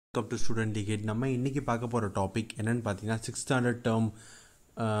Welcome to Student Legate. நம்ம இன்னைக்கு பார்க்க போகிற டாபிக் என்னென்னு பார்த்தீங்கன்னா 6th standard term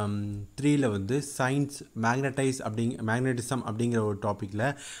 3ல வந்து சயின்ஸ் மேக்னட்டிசம் அப்படிங்கிற ஒரு டாப்பிக்கில்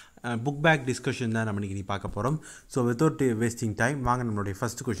புக் பேக் டிஸ்கஷன் தான் நம்ம இன்றைக்கி பார்க்க போகிறோம். ஸோ வித்தவுட் வேஸ்டிங் டைம் வாங்க நம்மளுடைய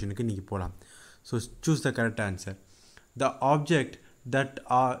ஃபஸ்ட் கொஷனுக்கு இன்றைக்கி போகலாம். So choose the correct answer. The object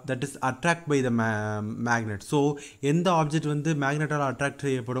that is attract by the magnet. So எந்த ஆப்ஜெக்ட் வந்து மேக்னெட்டால் அட்ராக்ட்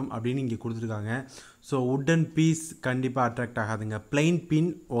செய்யப்படும் அப்படின்னு இங்கே கொடுத்துருக்காங்க. ஸோ உட்டன் பீஸ் கண்டிப்பாக அட்ராக்ட் ஆகாதுங்க. பிளைன்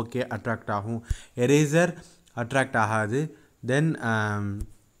பின் ஓகே அட்ராக்ட் ஆகும். எரேசர் அட்ராக்ட் ஆகாது. தென்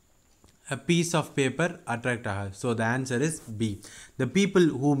a piece of paper attract ஆகாது. So the answer is B. The people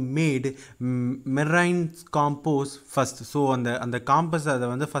who made marine compass first. So அந்த காம்பஸ் அதை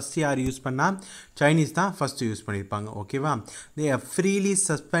வந்து ஃபஸ்ட் யார் யூஸ் பண்ணால் சைனீஸ் தான் ஃபஸ்ட்டு யூஸ் பண்ணியிருப்பாங்க. ஓகேவா? they are freely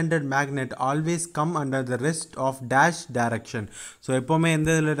suspended magnet always come under the rest of dash direction. So எப்போவுமே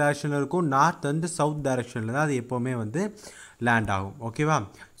எந்த டைரக்ஷனில் இருக்கும்? நார்த் அண்ட் சவுத் டைரக்ஷனில் தான் அது எப்போவுமே வந்து லேண்ட் ஆகும். ஓகேவா?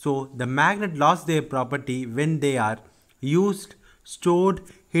 So the magnet lost their property when they are used, stored,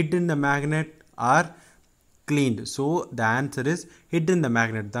 hid in the magnet or cleaned. So the answer is hid in the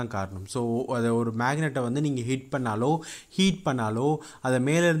magnet தான் காரணம். ஸோ அதை ஒரு மேக்னெட்டை வந்து நீங்கள் ஹிட் பண்ணாலோ ஹீட் பண்ணாலோ அதை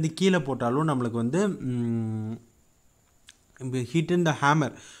மேலேருந்து கீழே போட்டாலோ நம்மளுக்கு வந்து ஹீட் இன் த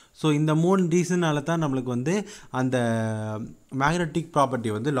ஹேமர். ஸோ இந்த 3 ரீசனால தான் நம்மளுக்கு வந்து அந்த மேக்னெட்டிக்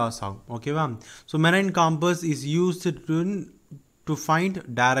ப்ராப்பர்ட்டி வந்து லாஸ் ஆகும். ஓகேவா? So marine compass is used to find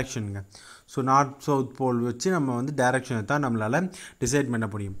டைரக்ஷனுங்க. So north south pole வச்சு நம்ம வந்து டைரக்ஷனை தான் நம்மளால் டிசைட் பண்ண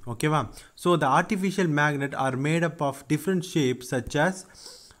முடியும். ஓகேவா? So the artificial magnet R made up of different shapes such as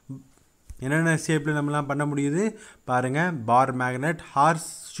என்னென்ன ஷேப்பில் நம்மளாம் பண்ண முடியுது பாருங்கள். Bar magnet, hours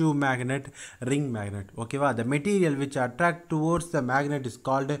shoe magnet, ring magnet. ஓகேவா? The material which attract towards the magnet is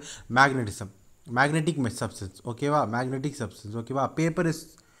called magnetism, magnetic substance. ஓகேவா? Magnetic substance. ஓகேவா? Paper is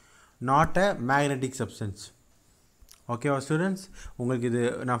not a magnetic substance. ஓகேவா ஸ்டூடெண்ட்ஸ்? உங்களுக்கு இது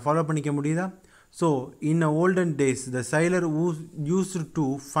நான் ஃபாலோ பண்ணிக்க முடியுதா? So in olden days the sailor used to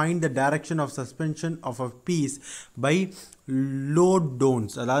find the direction of suspension of a piece by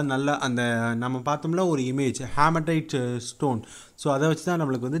lodestones. அதாவது நல்ல அந்த நம்ம பார்த்தோம்ல ஒரு இமேஜ் ஹேமடைட் ஸ்டோன். ஸோ அதை வச்சு தான்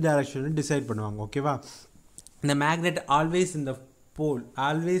நம்மளுக்கு வந்து டைரக்ஷன் டிசைட் பண்ணுவாங்க. ஓகேவா? இந்த மேக்னெட் ஆல்வேஸ் இந்த போல்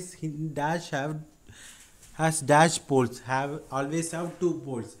always dash has dash poles, always have 2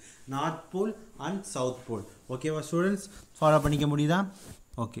 poles, north pole and south pole. ஓகேவா ஸ்டூடெண்ட்ஸ்? ஃபாலோ பண்ணிக்க முடியுதா?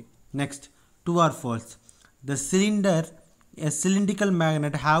 Okay. Next, true or false? The a cylindrical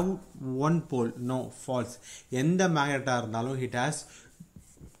magnet have 1 pole. No, false. எந்த மேக்னெட்டாக இருந்தாலும் it has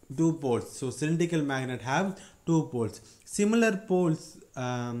 2 poles. So cylindrical magnet have 2 poles. Similar poles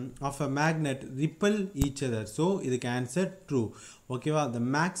of a magnet repel each other. So இதுக்கு answer true. ஓகேவா? The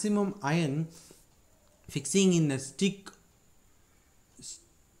maximum iron fixing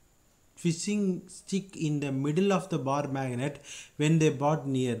stick in the middle of the bar magnet when they brought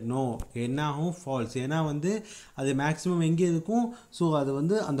near. No, என்னாகும்? Falls. ஏன்னா வந்து அது maximum எங்கே இருக்கும்? So அது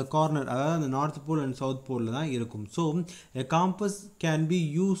வந்து அந்த கார்னர், அதாவது அந்த நார்த் போல் அண்ட் சவுத் போலில் தான் இருக்கும். So a compass can be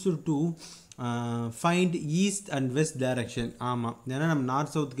used to find east and west direction. ஆமாம், ஏன்னா நம்ம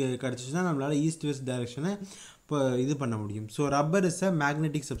நார்த் சவுத்துக்கு கிடச்சிச்சுன்னா நம்மளால் ஈஸ்ட் வெஸ்ட் டைரக்ஷனை இப்போ இது பண்ண முடியும். So rubber is a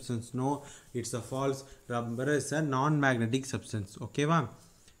magnetic substance. No, it's a false. Rubber is a நான் மேக்னெட்டிக் சப்ஸ்டன்ஸ். ஓகேவா?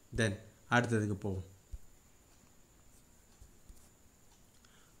 தென் அடுத்ததுக்கு போவோம்.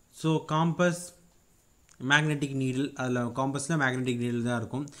 ஸோ காம்பஸ், மேக்னெட்டிக் நீடில், அதில் காம்பஸில் மேக்னெட்டிக் நீடில் தான்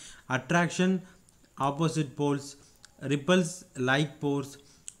இருக்கும். Attraction opposite poles, repels like poles,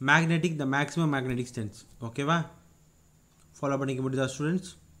 magnetic the maximum magnetic strength. ஓகேவா? Follow பண்ணிக்க முடியுதா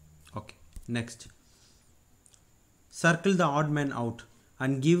students? Okay. Next, circle the odd man out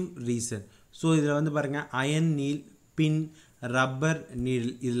and give reason. So இதில் வந்து பாருங்கள், அயன் நீல், பின், rubber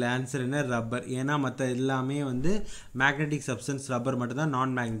needle. இதில் ஆன்சர் என்ன? ரப்பர். ஏன்னா மற்ற எல்லாமே வந்து மேக்னெட்டிக் சப்ஸ்டன்ஸ், ரப்பர் மட்டும் தான்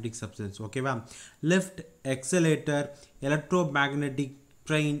நான் மேக்னெட்டிக் சப்ஸ்டன்ஸ். ஓகேவா? Left escalator, electro magnetic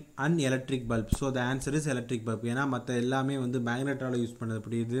train and electric bulb. So the answer is electric bulb. ஏன்னா மற்ற எல்லாமே வந்து மேக்னெட்டால் யூஸ்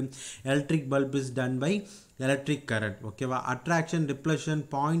பண்ணப்படுது. Electric bulb is done by electric current. ஓகேவா? Attraction, ரிப்ளஷன்,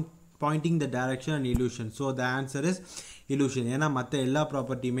 pointing the direction and illusion. So the answer is illusion. ஏன்னா மற்ற எல்லா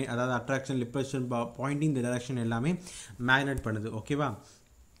ப்ராப்பர்ட்டியுமே, அதாவது அட்ராக்ஷன், ரிப்ளஷன், பாயிண்டிங் த டைரக்ஷன் எல்லாமே மேக்னெட் பண்ணுது. ஓகேவா?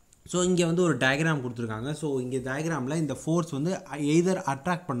 ஸோ இங்கே வந்து ஒரு டயக்ராம் கொடுத்துருக்காங்க. ஸோ இங்கே டயக்ராமில் இந்த ஃபோர்ஸ் வந்து எய்தர்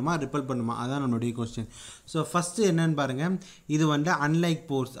அட்ராக்ட் பண்ணுமா ரிப்பல் பண்ணுமா, அதான் நம்மளுடைய கொஸ்டின். ஸோ ஃபஸ்ட்டு என்னன்னு பாருங்கள், இது வந்து அன்லைக்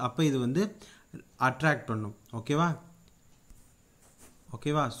ஃபோர்ஸ், அப்போ இது வந்து அட்ராக்ட் பண்ணும். ஓகேவா?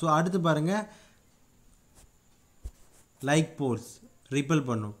 ஓகேவா? ஸோ அடுத்து பாருங்கள், லைக் ஃபோர்ஸ் ரிப்பல்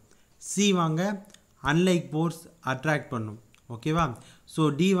பண்ணும். சி வாங்க, அன்லைக் ஃபோர்ஸ் அட்ராக்ட் பண்ணும். ஓகேவா? ஸோ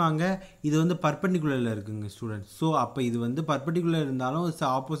டி வாங்க, இது வந்து பர்பெண்டிகுலரில் இருக்குங்க ஸ்டூடெண்ட்ஸ். ஸோ அப்போ இது வந்து பர்பெண்டிகுலர் இருந்தாலும் இட்ஸ்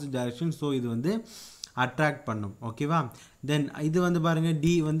ஆப்போசிட் டைரக்ஷன். ஸோ இது வந்து அட்ராக்ட் பண்ணும் ஓகேவா. தென் இது வந்து பாருங்கள்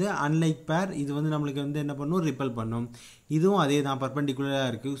டி வந்து அன்லைக் பேர், இது வந்து நம்மளுக்கு வந்து என்ன பண்ணும் ரிப்பல் பண்ணும். இதுவும் அதே தான்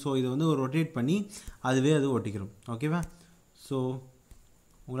பர்பெண்டிகுலராக இருக்குது. ஸோ இது வந்து ஒரு ரொட்டேட் பண்ணி அதுவே அது ஒட்டிக்கிறோம் ஓகேவா. ஸோ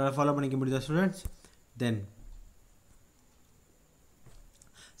உங்களால் ஃபாலோ பண்ணிக்க முடியுதா students. Then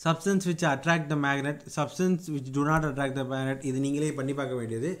substance which attract the magnet, substance which do not attract the magnet, இது நீங்களே பண்ணி பார்க்க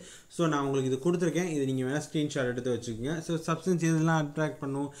வேண்டியது. ஸோ நான் உங்களுக்கு இது கொடுத்துருக்கேன், இது நீங்கள் வேணால் ஸ்க்ரீன்ஷாட் எடுத்து வச்சுக்கோங்க. ஸோ சப்ஸ்டன்ஸ் எதெல்லாம் அட்ராக்ட்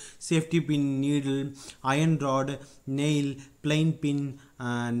பண்ணும், safety pin, needle, iron rod, nail, plain பின்,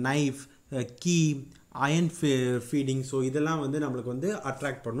 knife, key, iron feeding. So இதெல்லாம் வந்து நம்மளுக்கு வந்து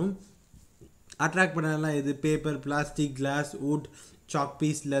அட்ராக்ட் பண்ணும். அட்ராக்ட் பண்ணலாம் இது paper, plastic, class, would, chalk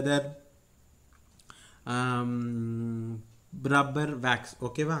piece, leather, rubber, wax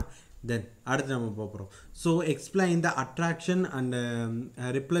ஓகேவா. தென் அடுத்து நம்ம போகிறோம். So explain the attraction and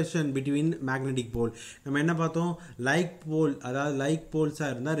ரிப்ளஷன் between magnetic போல். நம்ம என்ன பார்த்தோம், லைக் போல், அதாவது லைக் போல்ஸாக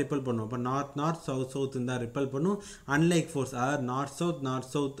இருந்தால் ரிப்பல் பண்ணும். இப்போ நார்த் நார்த் சவுத் சவுத் இருந்தால் ரிப்பல் பண்ணும். அன்லைக் ஃபோர்ஸ், அதாவது north south north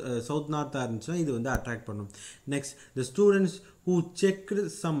south south நார்த்தாக இருந்துச்சுன்னா இது வந்து அட்ராக்ட் பண்ணும். Next, the students who checked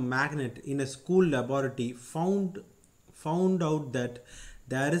some magnet in a school laboratory found out that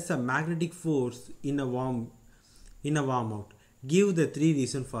there is a magnetic force in a warm out. Give the 3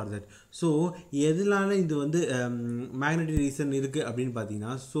 reason for that. So எதனால இது வந்து magnetic reason இருக்குது அப்படின்னு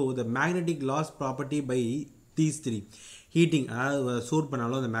பார்த்தீங்கன்னா, so the magnetic loss property by these 3. Heating, அதாவது suit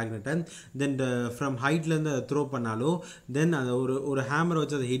பண்ணாலோ அந்த மேக்னெட்டை, தென் from ஹைட்லேருந்து அதை த்ரோ பண்ணாலோ, தென் அதை ஒரு ஹேமரை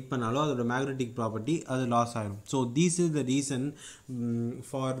வச்சு அதை ஹீட் பண்ணாலோ அதோட மேக்னெட்டிக் ப்ராப்பர்ட்டி அது லாஸ் ஆகிடும். So these is the reason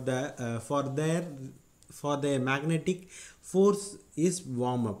for their magnetic force is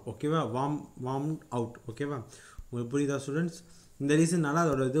warm up ஓகேவா, warmed out ஓகேவா. உங்களுக்கு புரியுதா ஸ்டூடெண்ட்ஸ். இந்த ரீசன்னால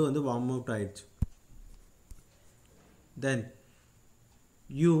அதோட இது வந்து வார்ம் அவுட் ஆயிடுச்சு. Then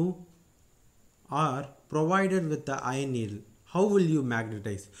you are provided with the iron needle. How will you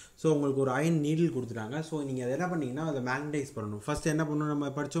magnetise. So உங்களுக்கு ஒரு அயன் நீடில் கொடுத்துட்டாங்க. ஸோ நீங்கள் அதை என்ன பண்ணிங்கன்னா அதை மேக்னடைஸ் பண்ணணும். ஃபஸ்ட் என்ன பண்ணணும்,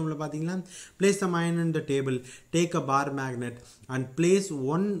 நம்ம படித்தவங்கள பார்த்தீங்கன்னா, place some iron in the table, take a bar magnet and place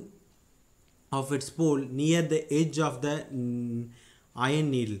one of its pole near the edge of the iron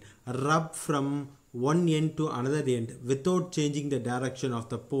needle. Rub from one end to another end without changing the direction of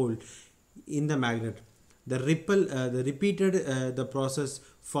the pole in the magnet. The repeated the process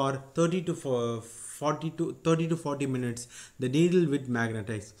for 30 to 40 minutes. The needle will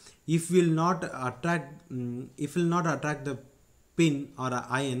magnetize. If will not attract the pin or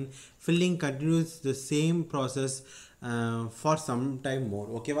iron, filling continues the same process for some time மோர்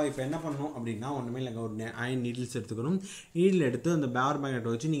ஓகேவா. இப்போ என்ன பண்ணணும் அப்படின்னா, ஒன்றுமே இல்லைங்க, ஒரு iron needles எடுத்துக்கணும். Needle எடுத்து அந்த பேர்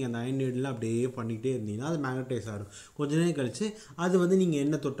மேக்னெட்டை வச்சு நீங்கள் அந்த அயன் நீடில் அப்படியே பண்ணிக்கிட்டே இருந்தீங்கன்னா அது மேக்னடைஸ் ஆகும். கொஞ்ச நேரம் கழிச்சு அது வந்து நீங்கள்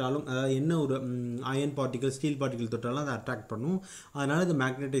என்ன தொட்டாலும், அதாவது என்ன ஒரு அயன் பார்ட்டிகல், ஸ்டீல் பார்ட்டிகல் தொட்டாலும் அதை அட்ராக்ட் பண்ணும். அதனால் அது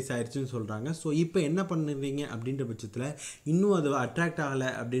மேக்னடைஸ் ஆயிடுச்சுன்னு சொல்கிறாங்க. ஸோ இப்போ என்ன பண்ணுறீங்க அப்படின்ற பட்சத்தில், இன்னும் அது அட்ராக்ட்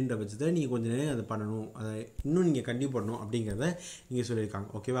ஆகலை அப்படின்ற பட்சத்தில் நீங்கள் கொஞ்சம் நேரம் அதை பண்ணணும், அதை இன்னும் நீங்கள் கண்டினியூ பண்ணணும் அப்படிங்கிறத இங்கே சொல்லியிருக்காங்க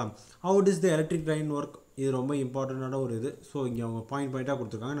ஓகேவா. How does the electric train work, இது ரொம்ப இம்பார்ட்டண்ட்டான ஒரு இது. ஸோ இங்கே அவங்க பாயிண்ட்டாக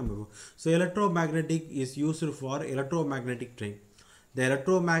கொடுத்துருக்காங்க. நம்ம so electromagnetic is used for electromagnetic train. The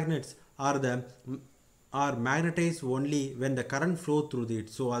எலக்ட்ரோமேக்னெட்ஸ் R magnetise only when the current flow through the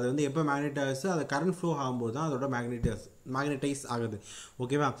it. So அது வந்து எப்போ மேக்னடைஸ், அது கரண்ட் ஃப்ளோ ஆகும்போது தான் அதோட மேக்னடைஸ் ஆகுது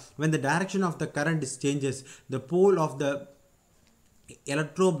ஓகேவா. When the direction of the current is changes, the pole of the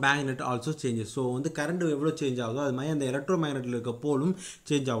electromagnet also changes. So வந்து கரண்ட் எவ்வளோ சேஞ்ச் ஆகுதோ அது மாதிரி அந்த எலக்ட்ரோமேக்னெட்டில் இருக்க போலும்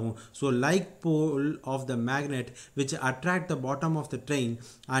சேஞ்ச் ஆகும். So like pole of the magnet which attract the bottom of the train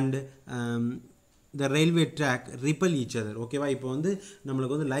and the railway track ripple each other ஓகேவா. இப்போ வந்து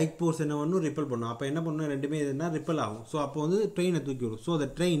நம்மளுக்கு வந்து லைக் போர்ஸ் என்ன பண்ணணும், ரிப்பல் பண்ணணும். அப்போ என்ன பண்ணணும், ரெண்டுமே எதுனா ரிப்பல் ஆகும். ஸோ அப்போ வந்து ட்ரெயினை தூக்கி விடும். So the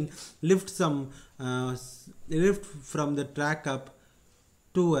train lift from the track up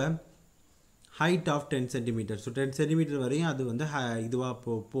to a height of 10 cm. So 10 cm வரையும் அது வந்து இதுவாக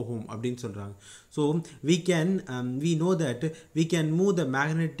போகும் அப்படின்னு சொல்கிறாங்க. So we know that we can move the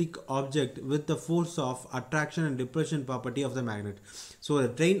magnetic object with the force of attraction and repulsion property of the magnet. So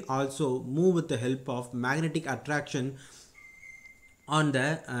the train also move with the help of magnetic attraction on the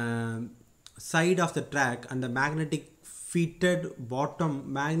side of the track and the magnet fitted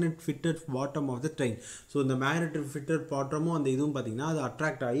bottom of the train. So இந்த magnetic fitted bottomமும் அந்த இதுவும் பார்த்திங்கன்னா அது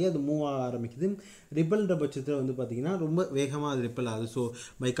attract ஆகி அது move ஆக ஆரம்பிக்குது. ரிப்பல்ன்ற பட்சத்தில் வந்து பார்த்திங்கன்னா ரொம்ப வேகமாக அது ரிப்பல் ஆகுது. So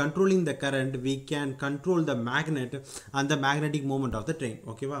by controlling the current we can control the magnet and the magnetic movement of the train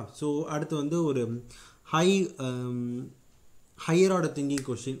ஓகேவா. ஸோ அடுத்து வந்து ஒரு higher order thinking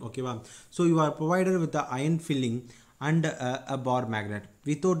question ஓகேவா. So you are provided with the iron filling and a bar magnet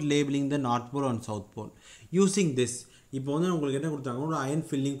without labeling the north pole and south pole. Using this, இப்போ வந்து உங்களுக்கு என்ன கொடுத்தாங்க, ஒரு அயன்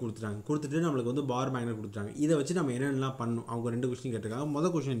ஃபில்லிங் கொடுத்துட்டு நம்மளுக்கு வந்து பார் மேக்னெட் கொடுத்துட்டாங்க. இதை வச்சு நம்ம என்னென்னலாம் பண்ணணும், அவங்க 2 கொஸ்டின் கேட்டிருக்காங்க.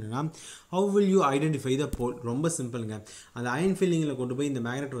 முதல் கொஸ்டின் என்னன்னா, how will you identify the போல். ரொம்ப சிம்பிளுங்க. அந்த அயன் ஃபில்லிங்கில் கொண்டு போய் இந்த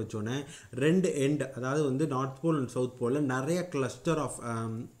மேக்னெட் வச்சோன்னே 2 எண்ட், அதாவது வந்து நார்த் போல் அண்ட் சவுத் போலில் நிறைய கிளஸ்டர் ஆஃப்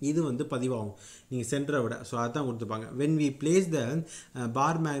இது வந்து பதிவாகும் நீங்கள் சென்டரை விட. ஸோ அதுதான் கொடுத்துருப்பாங்க. when we place the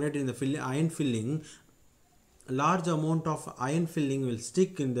bar magnet in the iron filling, large amount of iron filling will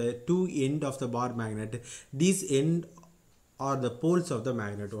stick in the 2 end of the bar magnet. These end are the poles of the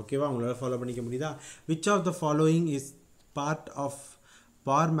magnet. ஓகேவா, உங்களால் follow பண்ணிக்க முடியுதா? which of the following is part of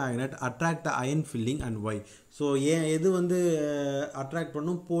bar magnet attract the iron filling and why? So ஏன் எது வந்து attract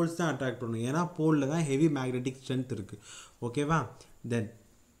பண்ணும்? Poles தான் attract பண்ணும். ஏன்னா போலில் தான் ஹெவி மேக்னெட்டிக் ஸ்ட்ரென்த் இருக்குது. ஓகேவா, தென்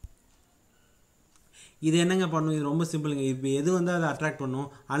இது என்னங்க பண்ணும்? இது ரொம்ப சிம்பிளுங்க. இப்போ எது வந்து அதை அட்ராக்ட் பண்ணும்?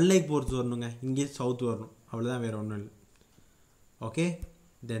 அன்லைக் போர்ஸ் வரணுங்க, இங்கே சவுத் வரணும், அவ்வளோதான், வேறு ஒன்றும் இல்லை. Okay,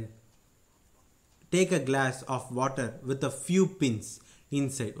 then take a class of water with a few pins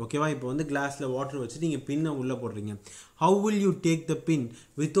inside. ஓகேவா, இப்போ வந்து கிளாஸில் வாட்டர் வச்சு நீங்கள் பின்னை உள்ளே போடுறீங்க. How will you take the bin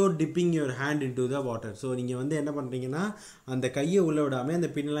without tipping your hand in to the water? So நீங்கள் வந்து என்ன பண்ணுறீங்கன்னா, அந்த கையை உள்ளே விடாமல்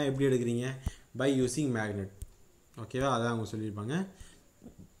அந்த பின்னெலாம் எப்படி எடுக்கிறீங்க? By using magnet. ஓகேவா, அதான் அவங்க சொல்லியிருப்பாங்க.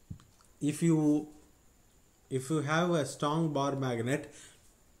 If you have a strong bar magnet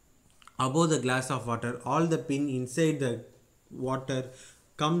above the glass of water, all the pin inside the water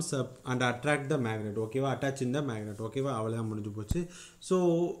comes up and attract the magnet. ஓகேவா, attach in the magnet. ஓகேவா, அவ்வளோதான், முடிஞ்சு போச்சு. So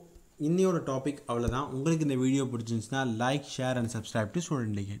இன்னையோட டாபிக் அவ்வளோதான். உங்களுக்கு இந்த வீடியோ பிடிச்சிருந்துச்சுன்னா like, share and subscribe to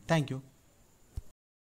student லீகேட். Thank you.